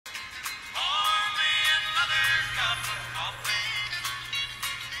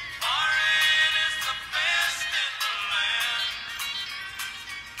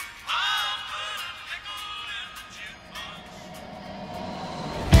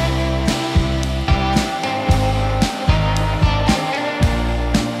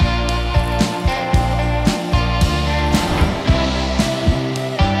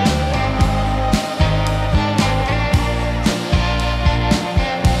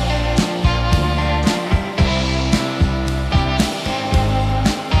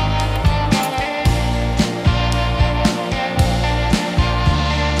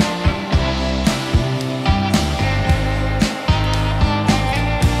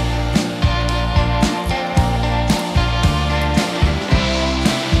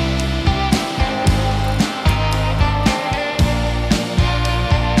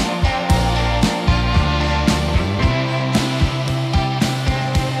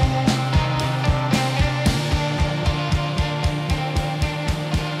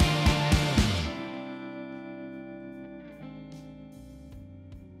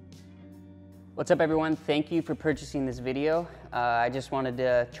What's up everyone? Thank you for purchasing this video. I just wanted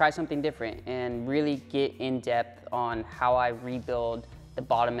to try something different and really get in depth on how I rebuild the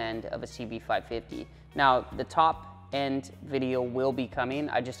bottom end of a CB550. Now the top end video will be coming,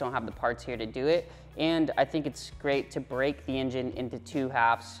 I just don't have the parts here to do it. And I think it's great to break the engine into two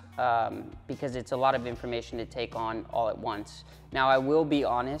halves because it's a lot of information to take on all at once. Now I will be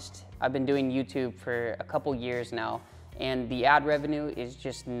honest, I've been doing YouTube for a couple years now and the ad revenue is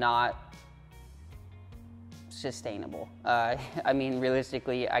just not sustainable. I mean,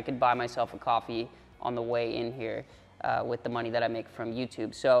 realistically, I could buy myself a coffee on the way in here with the money that I make from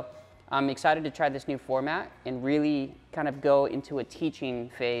YouTube. So I'm excited to try this new format and really kind of go into a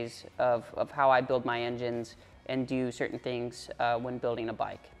teaching phase of how I build my engines and do certain things when building a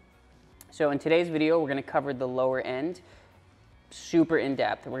bike. So in today's video, we're going to cover the lower end, super in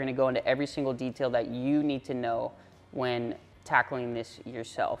depth. We're going to go into every single detail that you need to know when tackling this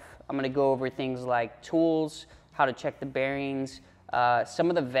yourself. I'm going to go over things like tools, how to check the bearings, some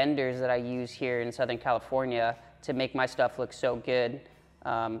of the vendors that I use here in Southern California to make my stuff look so good.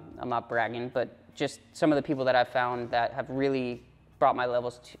 I'm not bragging, but just some of the people that I've found that have really brought my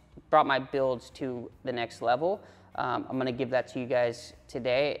builds to the next level. I'm going to give that to you guys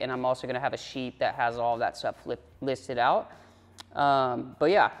today, and I'm also going to have a sheet that has all of that stuff listed out. But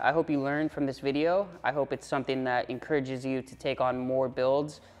yeah, I hope you learn from this video. I hope it's something that encourages you to take on more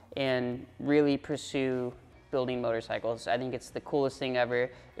builds and really pursue building motorcycles. I think it's the coolest thing ever.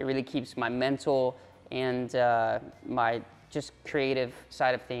 It really keeps my mental and my just creative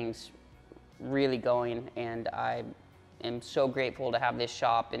side of things really going, and I am so grateful to have this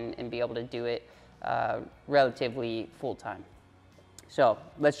shop and be able to do it relatively full-time. So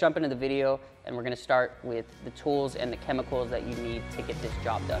let's jump into the video, and we're going to start with the tools and the chemicals that you need to get this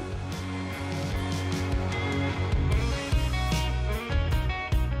job done.